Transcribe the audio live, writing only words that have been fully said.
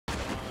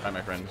Hi,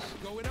 my friends.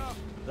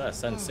 That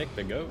send sick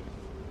the goat.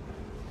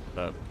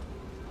 What's up?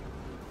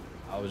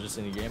 I was just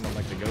in the game. I'm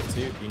like the goat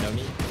too. You know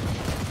me?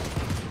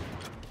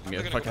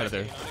 Get the fuck out of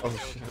there. Oh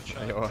shit.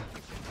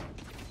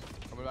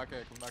 Coming back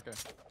here.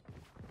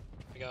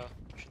 We go.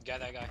 Should get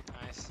that guy.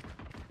 Nice.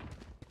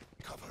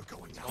 Cover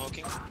going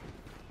Smoking.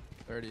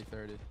 30.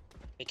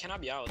 He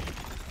cannot be out.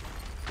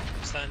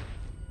 Stun.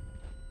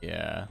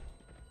 Yeah.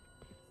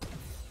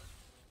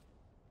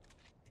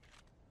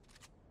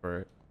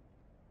 For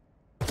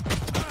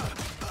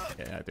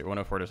yeah, I think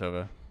 104 to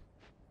Sova.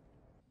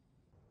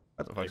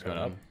 What the fuck's going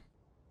on?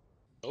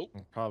 Oh.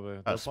 Probably.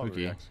 That's They'll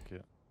probably spooky.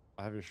 execute.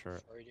 I have your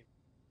shirt.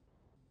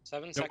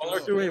 7 seconds. One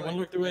look through way. One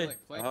look through way.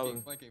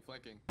 Flanking.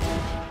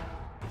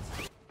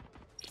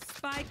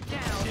 Spike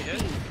down. He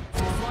hit?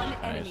 One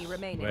enemy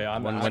remaining. Wait,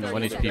 I'm One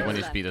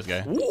HP, this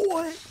guy.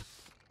 What?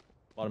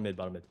 Bottom mid.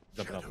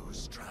 Jumping up.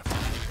 shadows travel.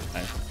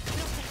 Nice.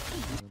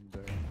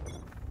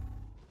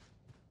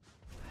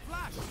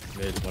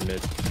 One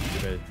mid.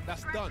 Two mid.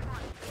 That's done.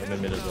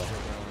 One mid as well.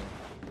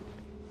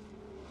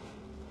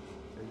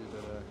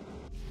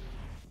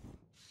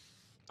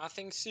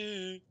 Nothing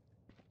see.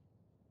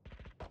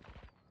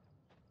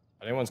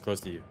 Anyone's close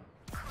to you.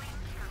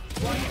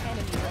 One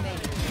enemy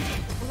remaining.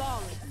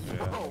 Flawless.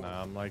 Yeah,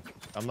 nah, I'm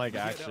like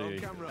actually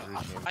reaching.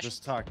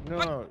 Just talk.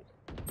 No.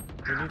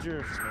 We need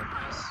your smoke.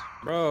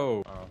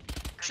 Bro. Oh.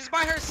 She's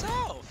by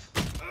herself.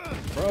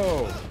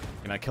 Bro.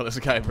 Can I kill this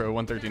guy, bro?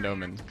 113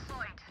 Omen.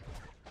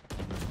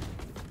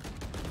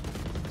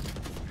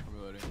 I'm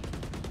reloading.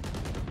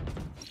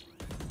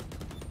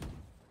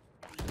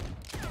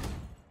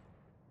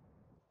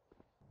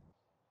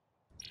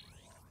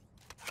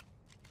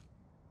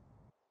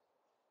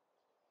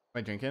 Am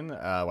I drinking?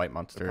 White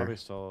Monster. Probably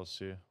still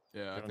see.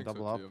 Yeah, I Gonna think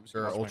double so up. too. I'm just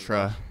Or gonna swing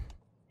Ultra.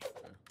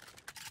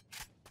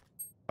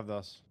 Have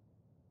this.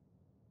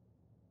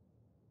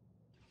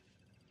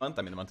 Month?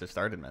 I mean, the month has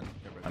started, man.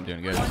 I'm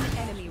doing good. One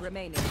enemy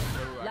remaining.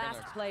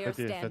 Last player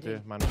 50, standing.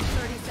 50, minus.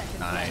 30 seconds.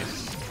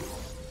 Nice.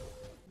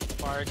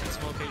 Fire can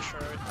smoke a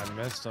short. I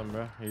missed him,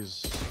 bro.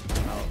 He's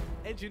out.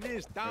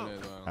 Engineers down. I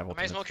have My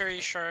ultimate. smoker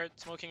is short.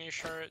 Smoking is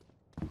short.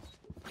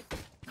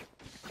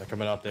 They're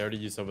coming up. They already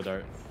used over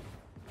dart.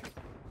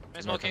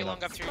 My smoking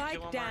long up 3.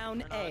 Spike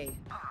down A.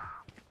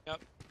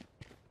 Yep.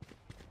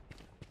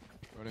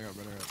 Running up.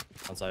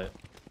 On site.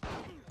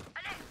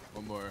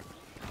 One more.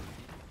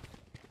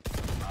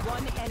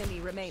 One enemy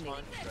remaining.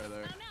 One. Right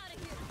there.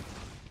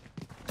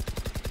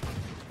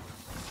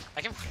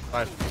 I can.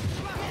 Five.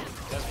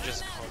 That's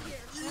just.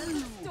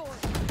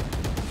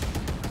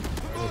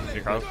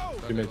 Here, Carl.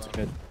 Two mid. Two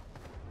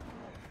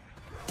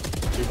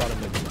bottom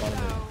mid.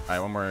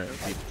 Alright, one more.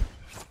 Deep.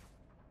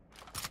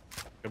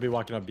 He'll be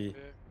walking up B.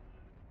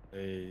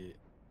 They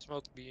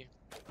Smoke B.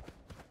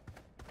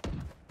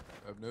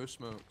 I have no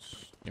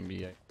smokes. Can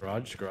be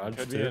garage. Could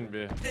be Two. in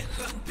B.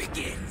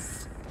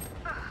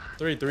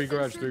 Three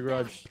garage.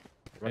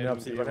 Running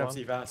up C. Running up one.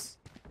 C fast.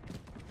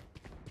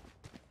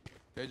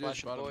 KJ's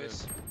Flash bottom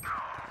boys.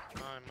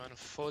 I'm on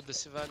fold the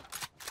Cival.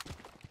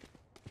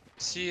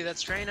 See,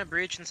 that's trying to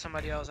breach and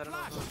somebody else. I don't know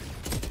who.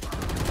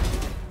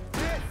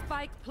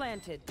 Spike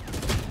planted.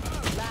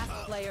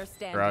 Last player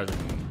standing. garage.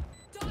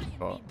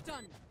 Oh.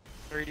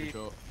 30. mid.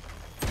 Cool.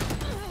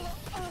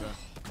 Oh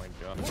my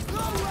god.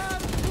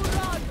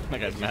 That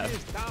guy's mad.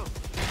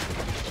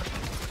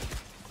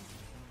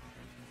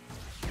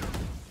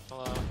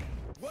 Hello.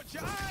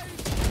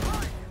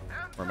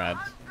 We're mad.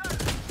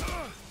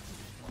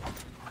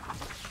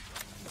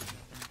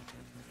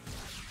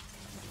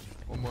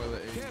 One more of the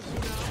 8.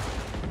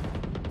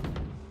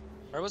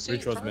 Where was he?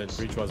 Breach was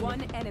mid.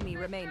 One enemy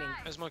remaining.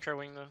 There's smoker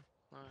wing though.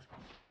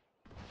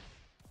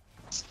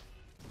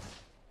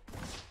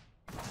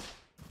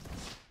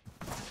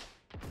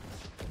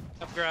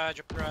 Up garage.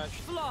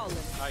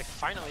 Flawless.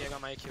 Finally I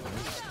got my IQ.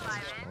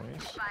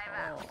 Nice.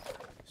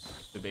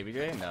 The baby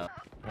gray? No.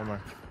 One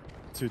more.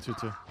 Two.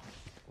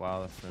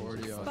 Wow, that's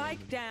 40 on.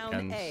 Spike down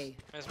Tenz. A.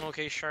 I smoke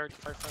a shard.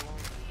 Far long.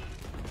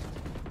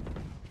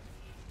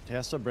 He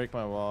has to break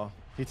my wall.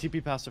 He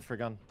TP past it for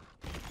gun.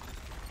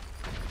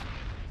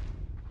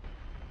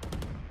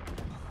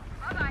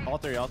 All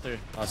three. Last two.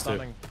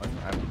 Stunning.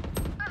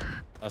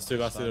 Last two.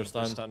 They're They're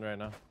stunned. stunned right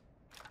now.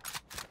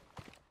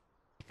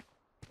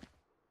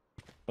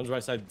 One's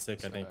right side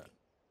sick, I think.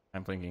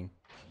 I'm blinking.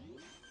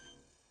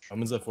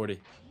 Omen's at 40.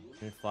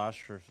 Can you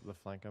flash for the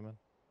flank I'm in?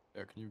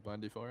 Yeah, can you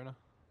blind default right now?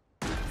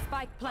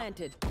 Spike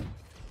planted.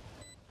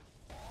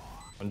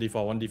 One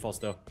default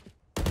still.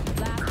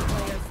 Last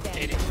player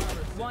standing. 80.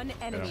 One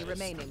enemy Yeah.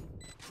 remaining.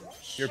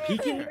 You're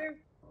peeking here?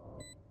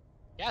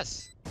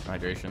 Yes.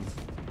 Hydration.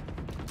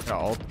 Yeah,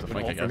 ult. The You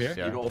flank, I ult from guess.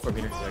 here? Yeah. You ult from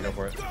here? Yeah, go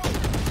for it.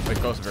 Wait,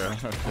 close, bro.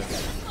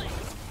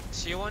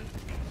 See one?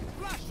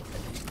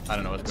 I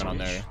don't know what's going on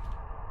there.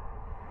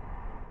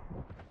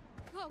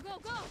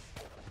 Go.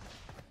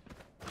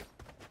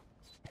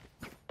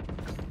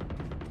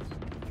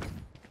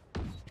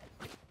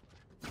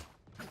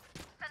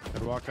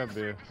 Could walk up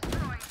B. That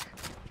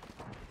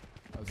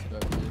was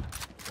bad dude.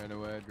 Ran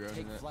away, drone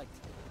in it.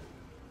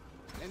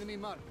 Enemy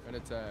mark. An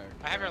attack.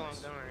 I have her long.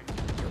 Don't worry.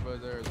 Turbo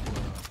there as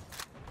well.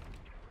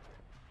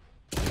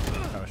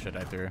 shit,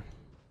 I threw.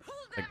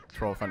 Like,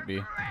 troll front B.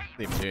 What are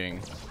they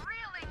doing?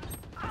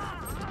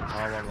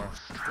 Oh, one more.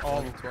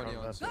 Oh, 20 oh,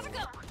 on that's- silver.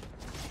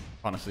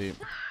 Honestly.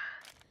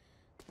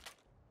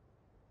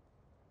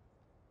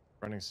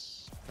 Running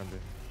front B.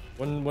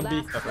 One B.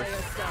 Last player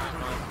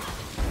standing.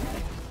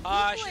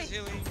 Ah, she's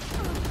healing.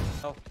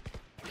 Oh.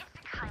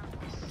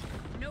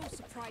 No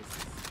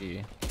surprises.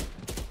 B.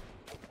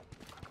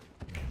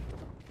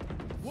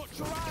 Watch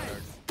your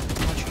eyes.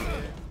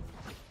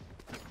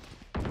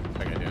 What's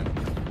that guy doing?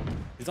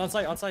 He's on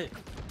site, on site.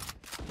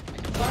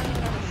 One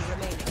enemy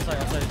remaining. On site,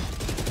 on site.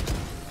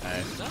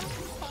 Nice.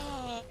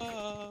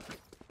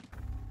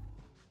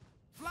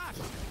 Flash.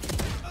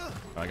 Oh,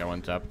 I got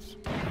one tapped.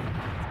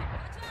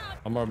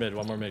 One more mid,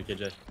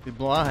 KJ. He's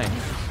blind.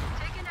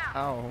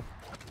 Ow.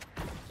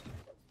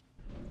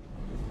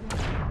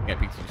 Get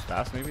peeks too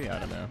fast, maybe? I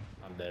don't know.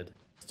 I'm dead.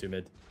 It's 2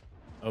 mid.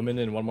 Omen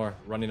and one more.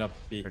 Running up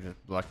B. Or just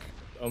luck.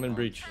 Omen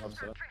breach.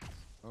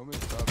 Omen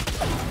top.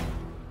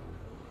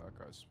 That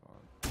guy's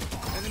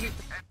spawned.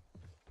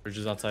 Breach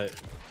is on site.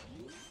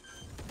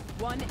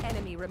 One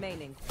enemy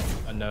remaining.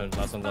 Unknown.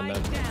 Last one's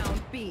unknown. Spike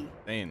down B.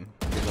 Insane.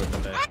 Good luck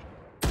on that.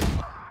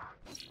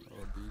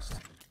 Oh, beast.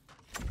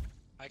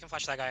 I can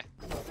flash that guy.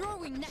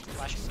 Throwing net.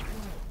 Flash.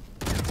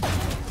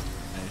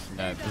 Nice.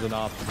 Dead. There's an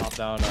op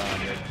down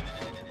mid.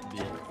 B.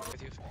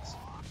 With you, Faze.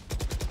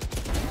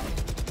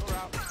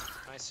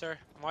 Nice, sir. I'm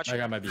That watching.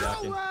 guy might be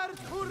yacking.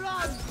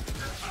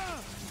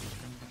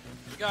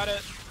 You got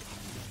it.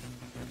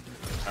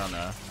 I don't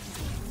know.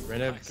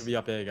 Reyna Nice. could be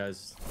up A,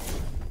 guys.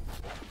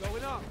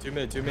 Going up. 2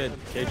 mid.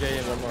 KJ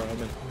and one more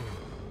Omen.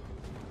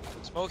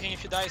 Smoking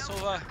if you die,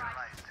 Sova.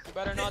 You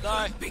better not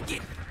die.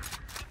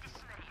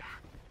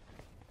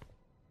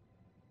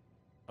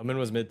 Omen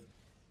was mid.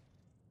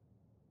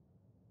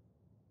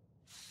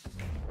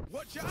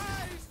 Watch your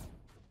eyes.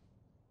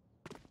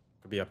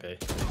 Could be up A. Yeah,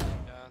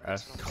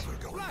 Grass. that's Cover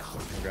going up.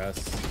 On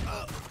grass.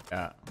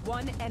 Yeah.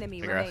 One enemy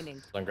Hey, grass.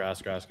 remaining. On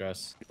grass. I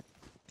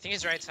think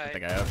he's right That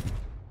side. guy up.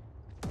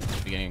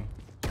 Beginning.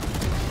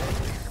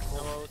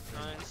 No,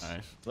 nice.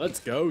 Nice. Let's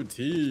go,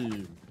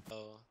 team.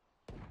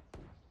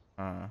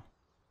 Oh.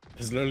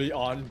 He's literally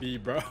on B,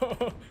 bro.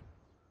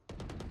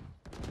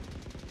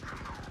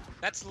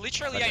 That's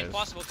literally That is.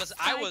 impossible because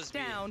I Spike was B.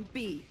 down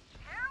B.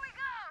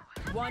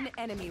 One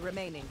enemy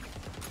remaining.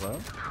 Hello?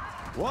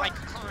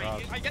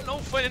 I get no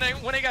fun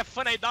and when I get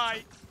fun I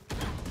die.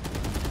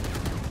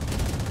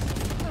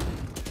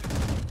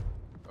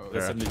 Oh,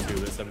 There's Yeah. 72.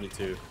 There's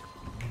 72.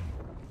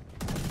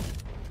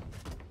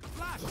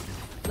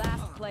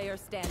 Last player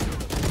standing.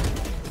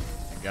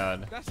 Thank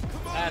God. That's come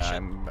on. That's it.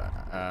 I'm,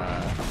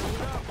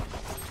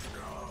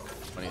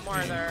 One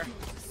more there.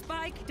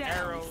 Spike down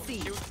Arrow. C.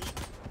 Cute.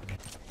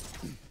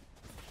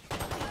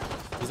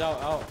 He's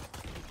out.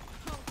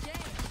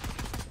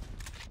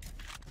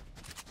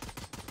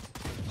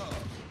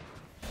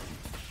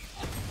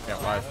 got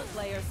 5.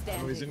 Player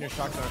standing. Oh, he's in your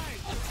shotgun.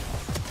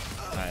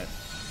 Nice.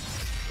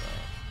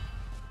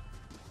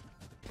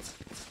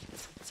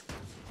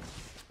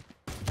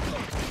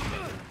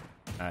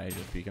 He's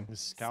just peeking. He's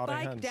scouting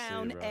Spike on C,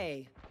 down bro.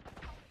 A.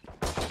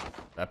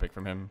 Epic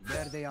from him.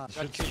 Got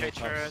Should QJ see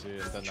turret. C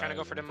and then Trying to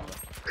go not for them.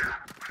 even-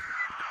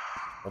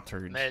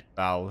 Altered. Mid.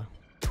 Foul.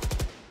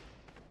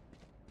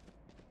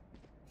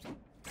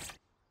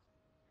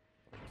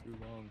 too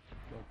long.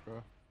 Look,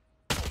 bro.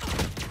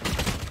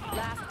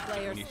 Last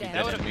player When you see That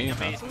Dead would have enemy, been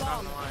huh? amazing.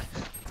 Not gonna lie.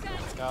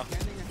 Let's go.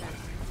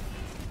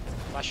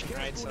 Flashing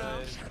right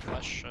side.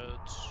 Flash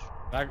shots.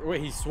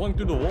 Wait, he swung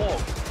through the wall.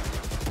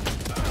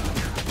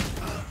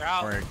 They're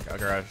out. Or a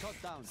garage.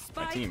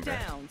 Spike team, bro.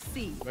 down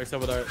C. Mix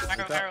up with our.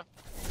 Back on arrow.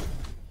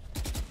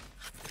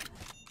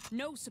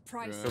 No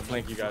surprise. Go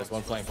flank, you guys.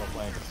 One flank. 2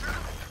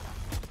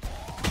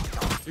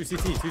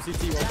 CT, one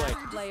flank.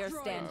 Last player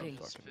standing.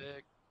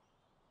 Big.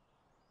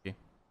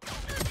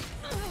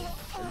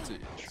 Empty.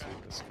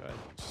 This guy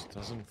just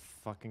doesn't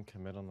fucking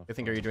commit on the. I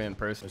think are you doing in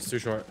person? It's too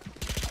short.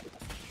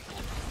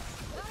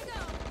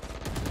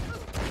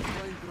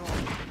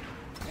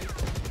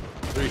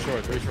 Three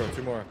short.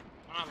 2 more.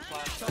 I don't have a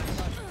flash.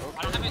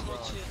 I don't have any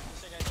ult shit.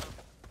 So guys,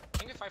 I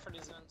think we fight for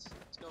these guns.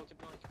 Let's go.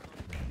 Keep going.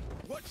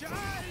 Watch your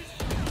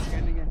eyes.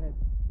 Scanning ahead.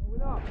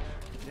 Going up.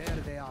 There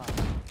they are.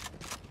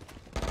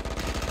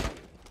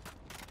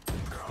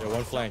 Yeah,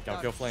 one flank.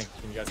 I'll kill flank.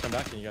 Can you guys come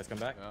back?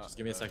 Yeah, Just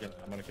give me a second.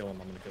 I'm gonna kill him.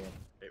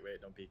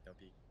 Wait. Don't peek.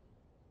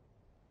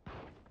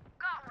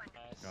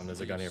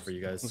 There's a gun here for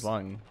you guys. It's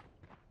long.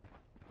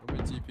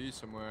 Omen TP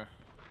somewhere.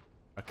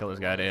 I'll kill this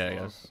guy today, I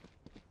guess.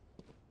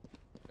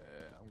 Yeah,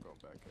 I'm going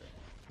back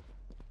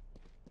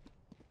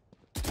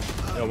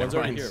here. Yo, one's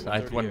already here.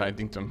 I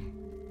dinked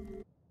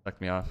him. Sucked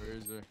me off. Where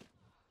is he?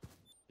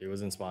 He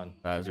was in spawn.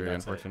 That was really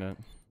Backside. unfortunate.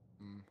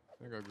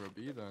 I think I'll go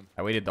B then.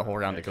 I waited the whole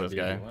round to Yeah, kill this could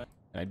be guy. either way.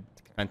 And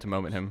I meant to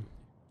moment him.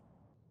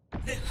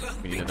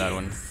 We needed that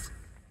one.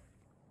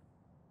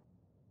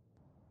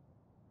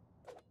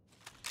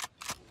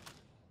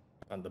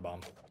 Found the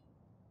bomb.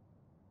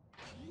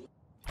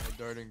 I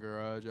dart in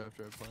garage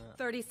after I plant.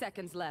 30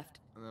 seconds left.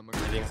 And then I'm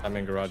I think I'm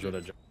in garage with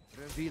a.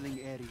 Revealing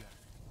area.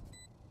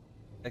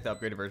 Like the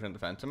upgraded version of the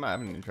Phantom. I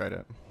haven't even tried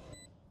it.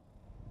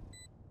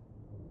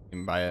 You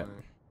can buy it.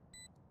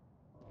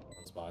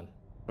 One spawn.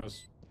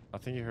 I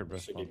think you heard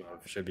both. Should be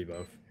both. Should be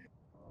both.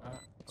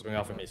 Swing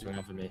off of me. Swing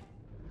off of me.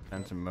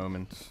 Phantom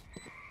Moments.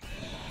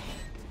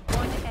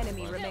 One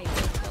enemy remaining.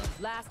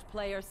 Last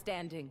player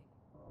standing.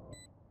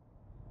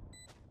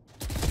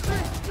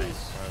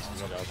 Nice,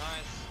 good job.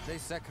 They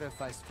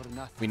sacrificed for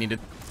nothing. We need to.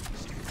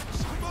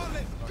 Come on,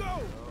 let's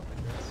go.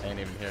 I ain't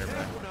even here,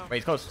 bro. Wait,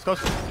 it's close. It's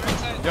close.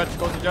 Judge,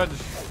 close to judge.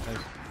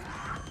 Nice.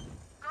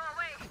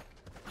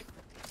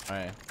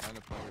 Alright. Kind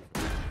of playing for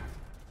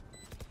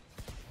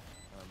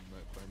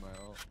might play my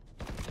ult.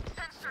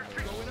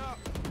 Going up.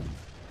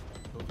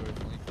 Filter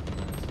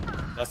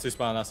flank. Last two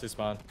spawn. Last two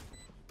spawn.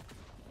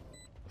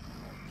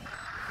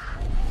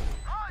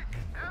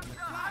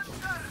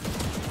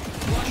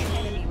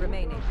 One enemy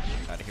remaining.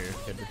 Out of here,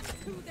 kid.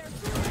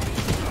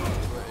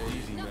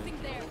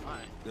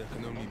 There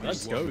can only be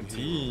Let's one go,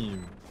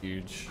 team.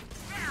 Huge.